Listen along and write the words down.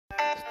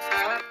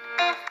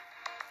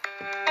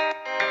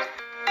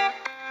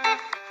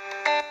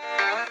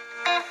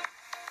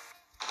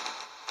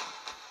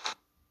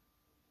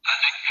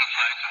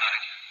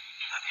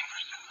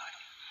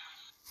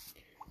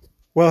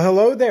Well,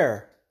 hello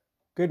there.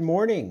 Good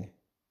morning,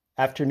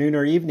 afternoon,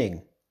 or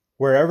evening,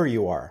 wherever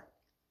you are.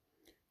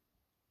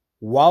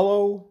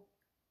 Wallow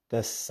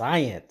the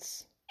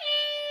Science.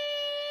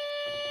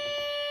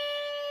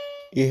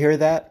 You hear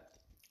that?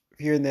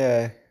 If you're in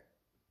the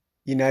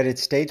United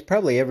States,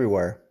 probably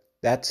everywhere.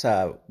 That's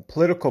a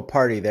political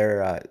party.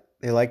 They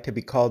like to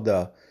be called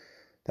the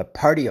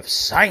party of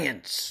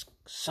science.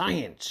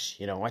 Science,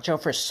 watch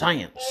out for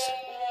science.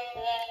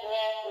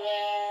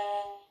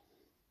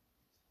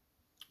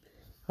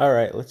 All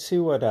right, let's see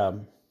what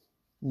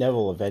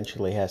Neville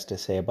eventually has to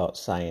say about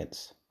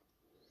science.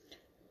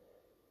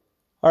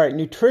 All right,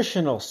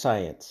 nutritional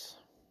science.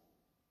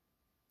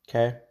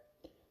 Okay.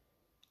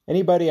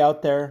 Anybody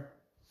out there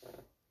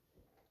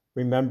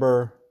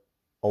remember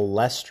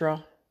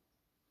Olestra?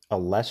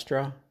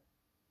 Olestra?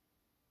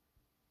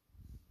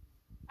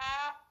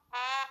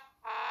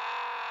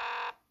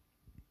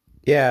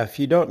 Yeah, if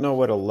you don't know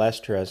what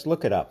Olestra is,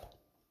 look it up.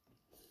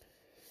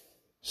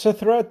 So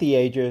throughout the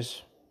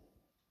ages,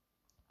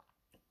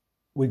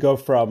 we go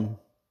from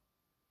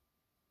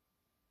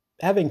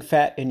having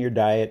fat in your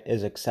diet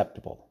is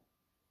acceptable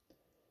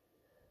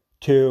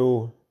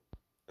to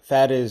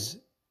fat is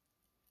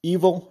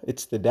evil,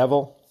 it's the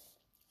devil.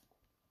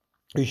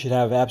 You should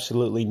have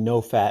absolutely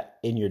no fat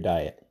in your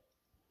diet.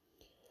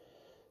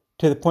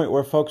 To the point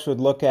where folks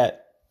would look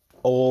at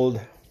old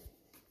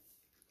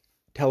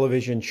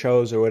television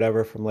shows or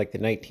whatever from like the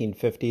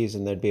 1950s,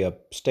 and there'd be a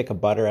stick of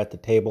butter at the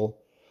table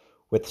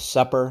with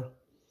supper,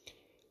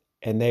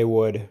 and they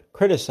would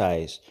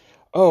criticize,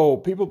 oh,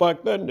 people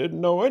back then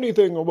didn't know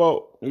anything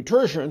about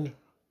nutrition.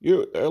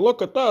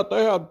 Look at that,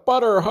 they had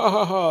butter, ha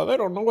ha ha, they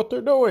don't know what they're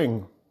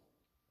doing.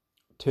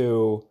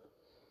 To,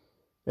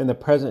 in the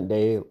present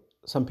day,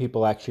 some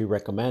people actually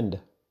recommend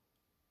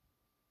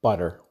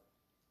butter.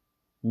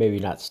 Maybe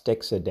not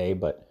sticks a day,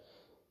 but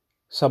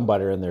some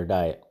butter in their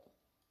diet.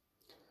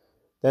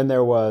 Then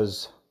there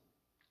was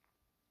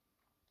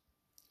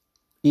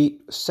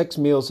eat 6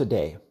 meals a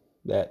day.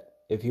 That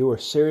if you were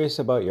serious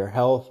about your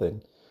health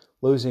and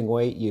losing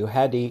weight, you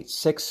had to eat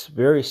 6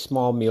 very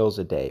small meals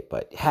a day,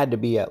 but it had to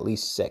be at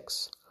least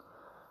 6.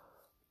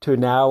 To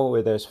now,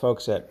 where there's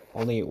folks that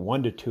only eat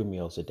 1 to 2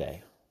 meals a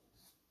day.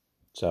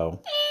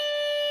 So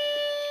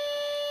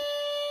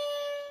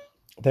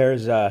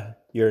there's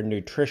your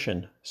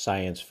nutrition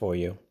science for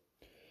you.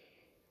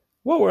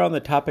 Well, we're on the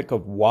topic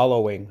of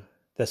wallowing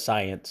the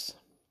science.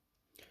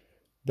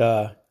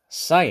 The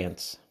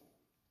science,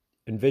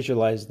 and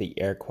visualize the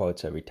air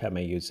quotes every time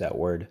I use that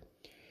word,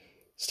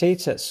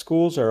 states that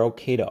schools are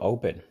okay to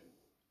open,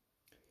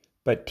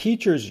 but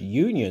teachers'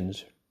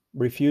 unions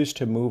refuse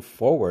to move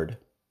forward.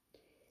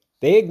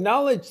 They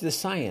acknowledge the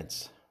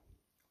science,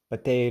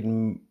 but they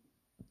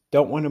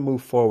don't want to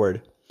move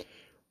forward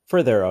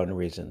for their own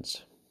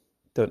reasons.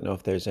 Don't know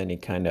if there's any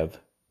kind of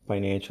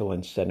financial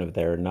incentive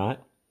there or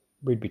not.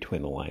 Read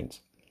between the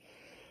lines.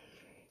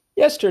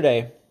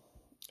 Yesterday,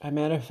 I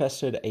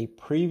manifested a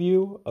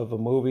preview of a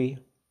movie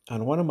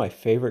on one of my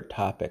favorite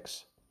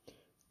topics,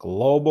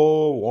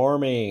 global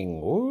warming.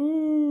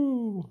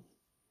 Woo!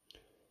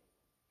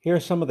 Here are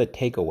some of the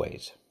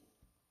takeaways.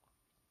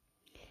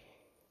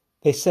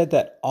 They said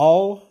that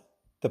all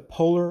the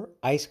polar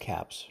ice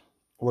caps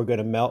were going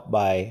to melt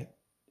by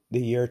the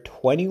year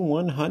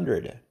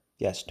 2100.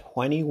 Yes,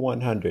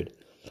 2100.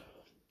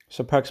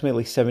 So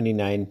approximately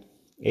 79,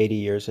 80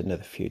 years into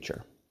the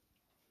future.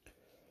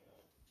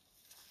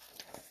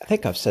 I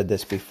think I've said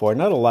this before.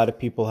 Not a lot of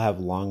people have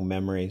long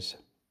memories.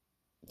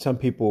 Some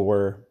people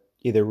were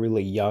either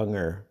really young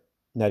or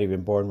not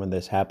even born when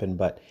this happened.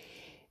 But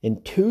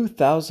in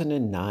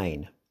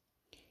 2009,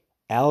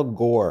 Al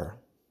Gore,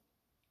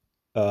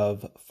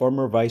 of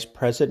former Vice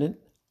President,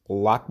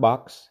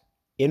 Lockbox,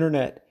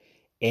 Internet,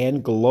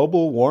 and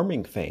global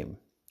warming fame,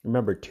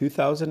 remember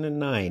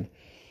 2009,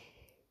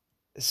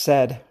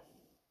 said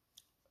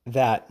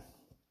that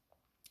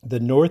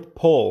the North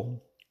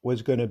Pole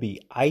was going to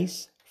be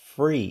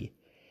ice-free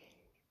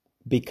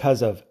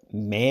because of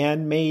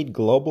man-made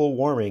global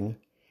warming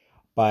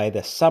by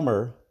the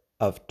summer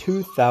of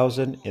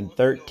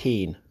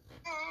 2013.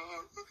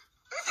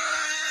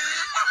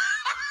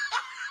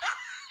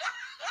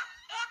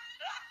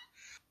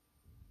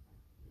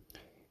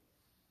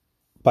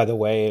 By the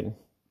way, in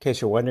case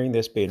you're wondering,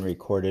 this being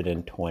recorded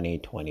in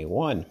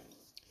 2021.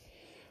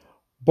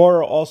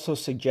 Bora also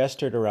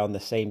suggested around the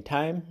same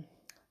time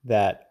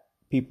that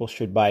people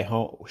should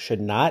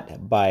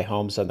not buy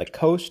homes on the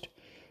coast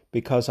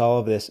because all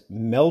of this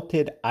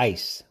melted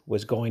ice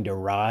was going to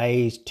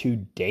rise to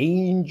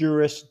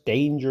dangerous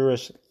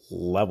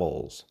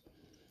levels.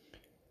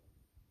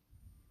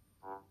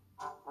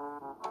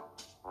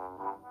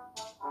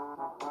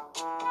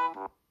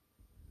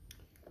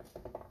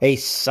 A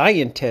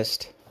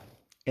scientist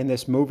in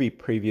this movie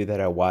preview that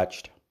I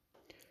watched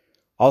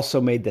also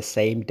made the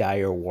same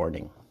dire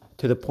warning,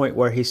 to the point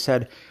where he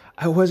said,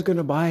 I was going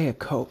to buy a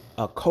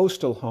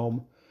coastal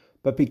home,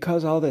 but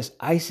because all this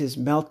ice is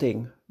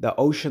melting, the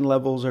ocean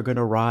levels are going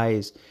to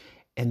rise,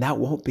 and that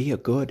won't be a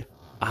good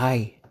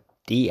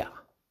idea.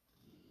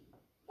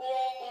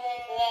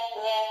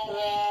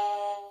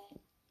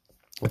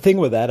 The thing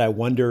with that, I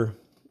wonder,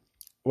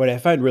 what I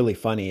find really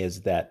funny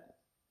is that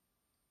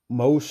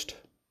most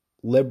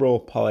liberal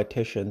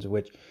politicians,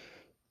 which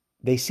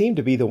they seem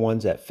to be the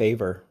ones that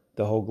favor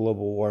the whole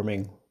global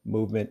warming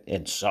movement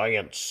and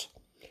science,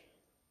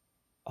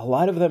 a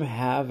lot of them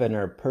have and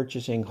are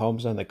purchasing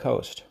homes on the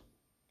coast.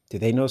 Do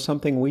they know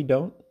something we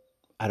don't?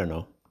 I don't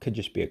know. Could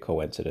just be a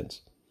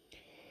coincidence.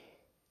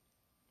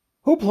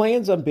 Who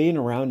plans on being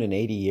around in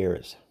 80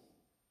 years?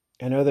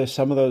 I know there's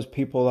some of those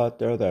people out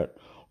there that,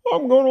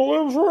 I'm going to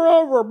live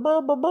forever.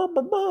 Brr, brr, brr,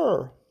 brr,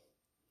 brr.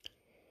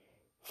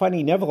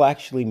 Funny, Neville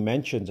actually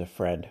mentions a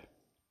friend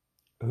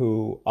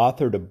who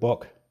authored a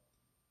book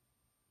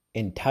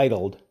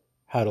entitled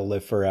How to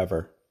Live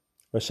Forever,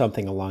 or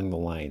something along the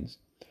lines.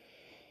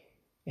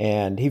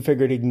 And he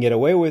figured he can get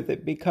away with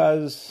it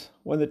because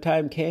when the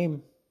time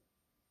came,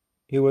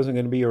 he wasn't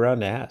going to be around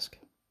to ask.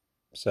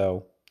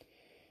 So,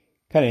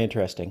 kind of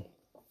interesting.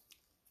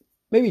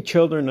 Maybe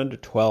children under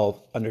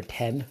 12, under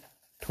 10,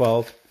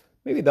 12,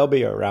 maybe they'll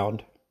be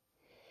around.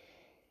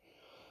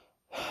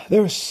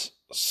 There was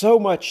so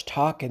much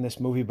talk in this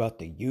movie about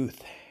the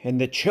youth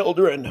and the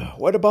children.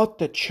 What about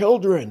the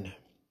children?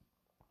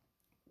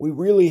 We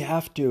really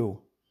have to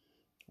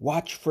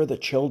watch for the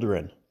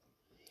children.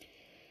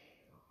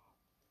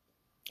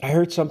 I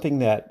heard something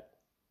that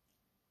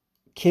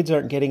kids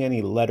aren't getting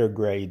any letter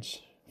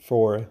grades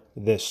for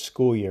this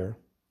school year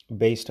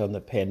based on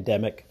the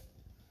pandemic.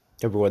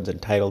 Everyone's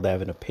entitled to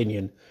have an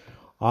opinion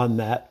on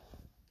that.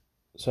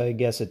 So I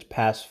guess it's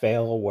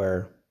pass-fail,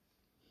 where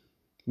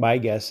my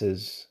guess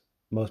is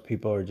most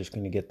people are just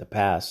going to get the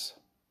pass,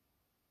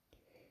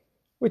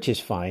 which is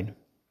fine.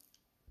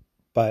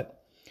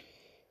 But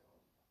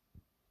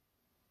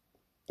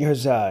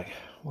here's,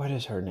 what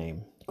is her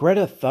name?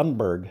 Greta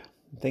Thunberg.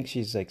 I think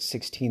she's like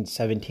 16,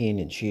 17,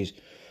 and she's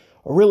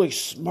a really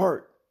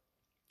smart,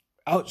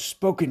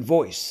 outspoken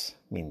voice.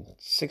 I mean,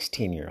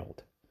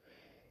 16-year-old.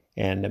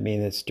 And I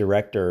mean, this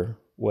director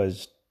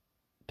was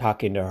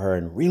talking to her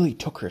and really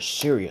took her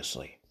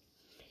seriously.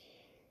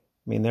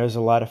 I mean, there's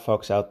a lot of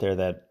folks out there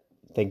that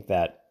think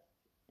that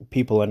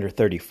people under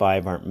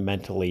 35 aren't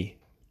mentally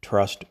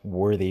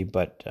trustworthy,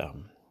 but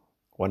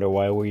wonder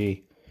why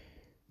we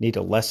need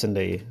to listen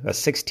to a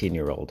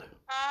 16-year-old.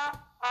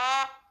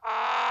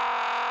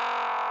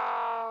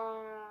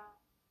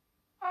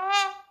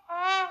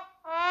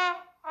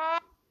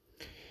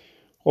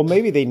 Well,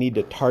 maybe they need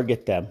to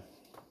target them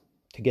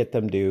to get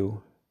them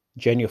to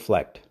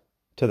genuflect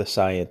to the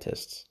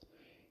scientists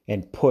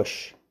and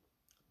push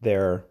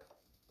their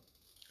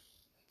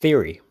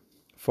theory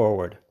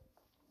forward.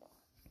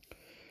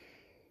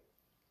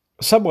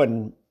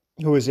 Someone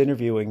who was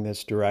interviewing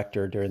this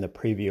director during the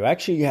preview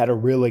actually had a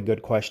really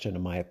good question,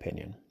 in my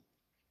opinion.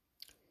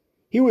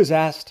 He was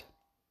asked,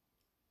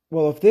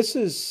 well, if this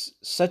is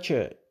such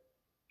a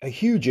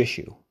huge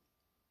issue,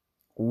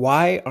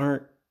 why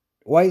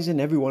isn't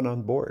everyone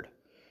on board?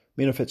 I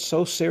mean, if it's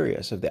so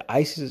serious, if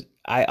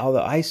all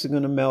the ice is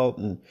going to melt,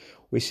 and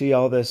we see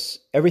all this,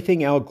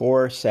 everything Al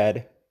Gore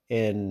said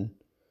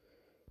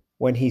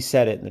when he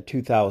said it in the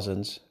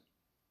 2000s,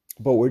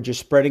 but we're just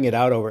spreading it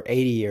out over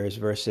 80 years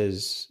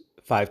versus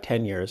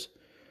 5-10 years.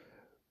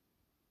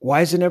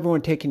 Why isn't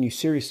everyone taking you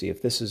seriously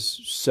if this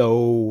is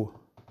so,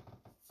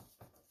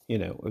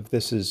 if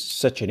this is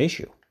such an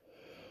issue?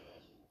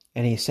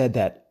 And he said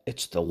that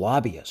it's the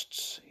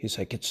lobbyists. He's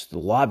like, it's the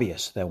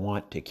lobbyists that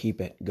want to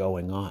keep it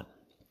going on.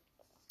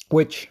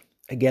 Which,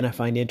 again, I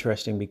find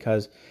interesting,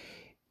 because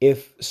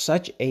if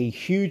such a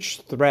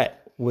huge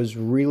threat was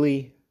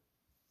really,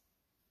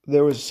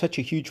 there was such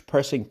a huge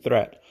pressing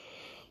threat,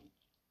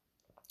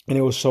 and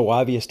it was so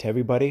obvious to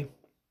everybody,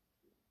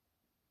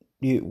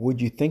 would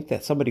you think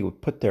that somebody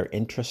would put their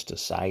interests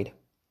aside?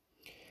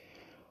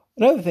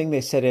 Another thing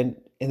they said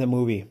in the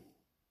movie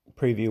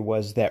preview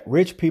was that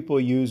rich people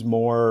use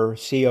more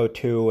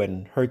CO2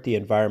 and hurt the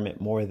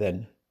environment more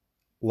than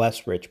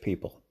less rich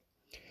people.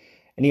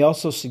 And he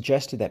also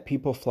suggested that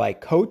people fly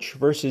coach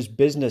versus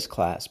business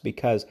class,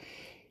 because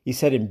he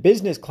said in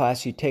business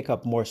class you take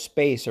up more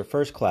space, or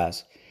first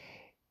class,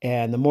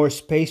 and the more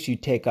space you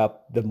take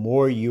up, the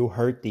more you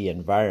hurt the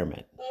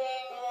environment.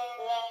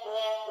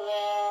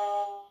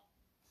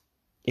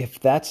 If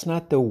that's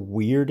not the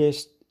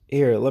weirdest...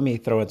 Here, let me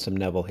throw in some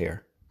Neville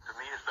here. To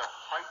me, is the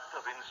height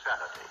of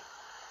insanity.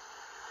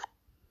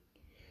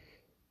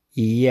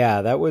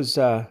 Yeah, that was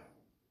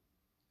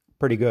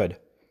pretty good.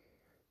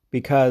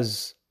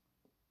 Because,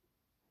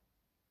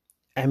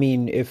 I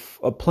mean, if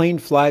a plane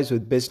flies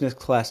with business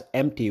class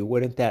empty,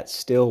 wouldn't that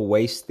still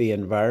waste the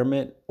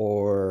environment?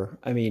 Or,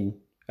 I mean,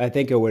 I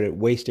think it would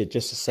waste it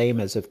just the same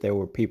as if there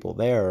were people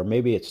there. Or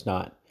maybe it's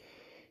not.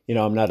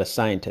 I'm not a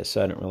scientist,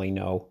 so I don't really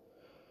know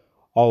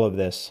all of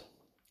this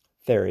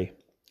theory.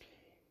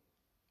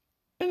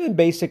 And then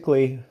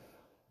basically,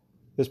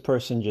 this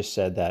person just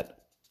said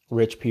that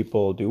rich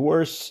people do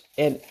worse.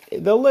 And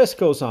the list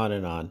goes on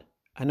and on.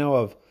 I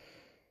know I've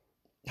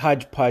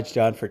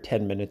hodgepodged on for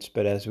 10 minutes,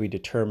 but as we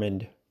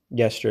determined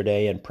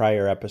yesterday and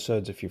prior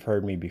episodes, if you've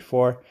heard me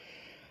before,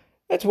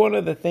 that's one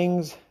of the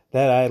things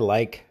that I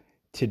like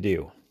to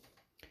do.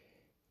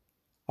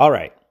 All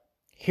right,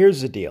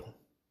 here's the deal.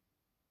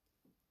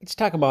 Let's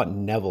talk about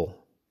Neville,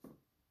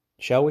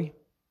 shall we?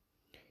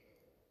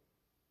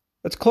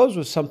 Let's close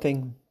with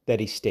something that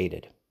he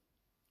stated,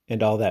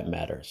 and all that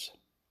matters.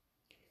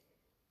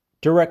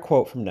 Direct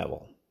quote from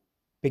Neville.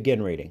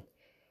 Begin reading.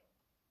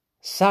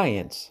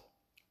 Science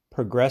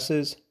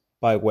progresses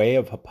by way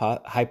of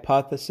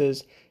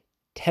hypothesis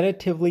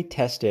tentatively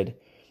tested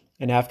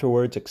and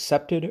afterwards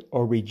accepted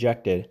or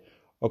rejected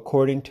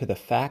according to the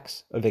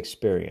facts of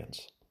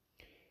experience.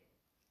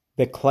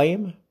 The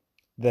claim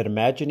that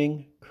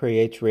imagining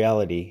creates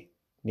reality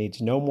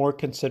needs no more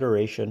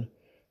consideration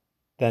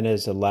than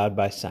is allowed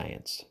by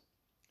science.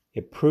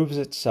 It proves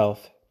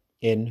itself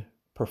in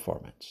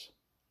performance.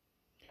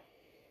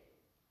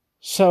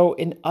 So,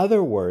 in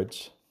other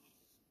words,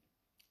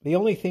 the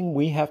only thing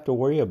we have to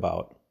worry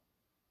about,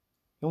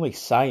 the only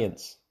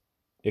science,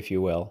 if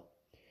you will,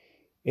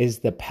 is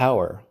the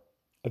power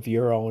of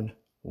your own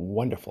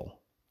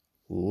wonderful,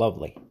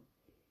 lovely,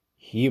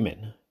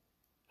 human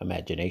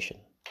imagination.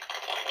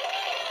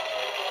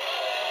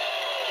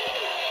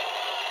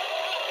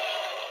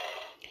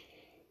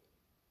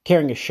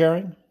 Caring is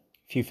sharing.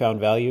 If you found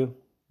value,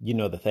 you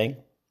know the thing.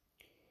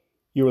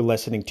 You were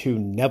listening to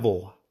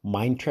Neville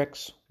Mind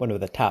Tricks, one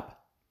of the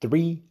top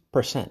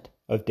 3%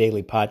 of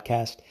daily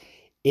podcasts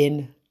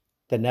in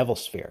the Neville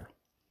sphere.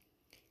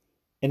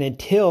 And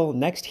until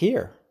next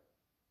year,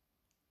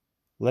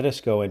 let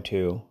us go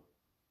into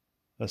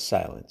a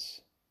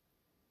silence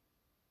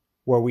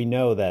where we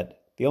know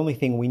that the only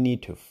thing we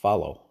need to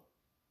follow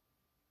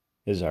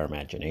is our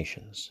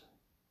imaginations.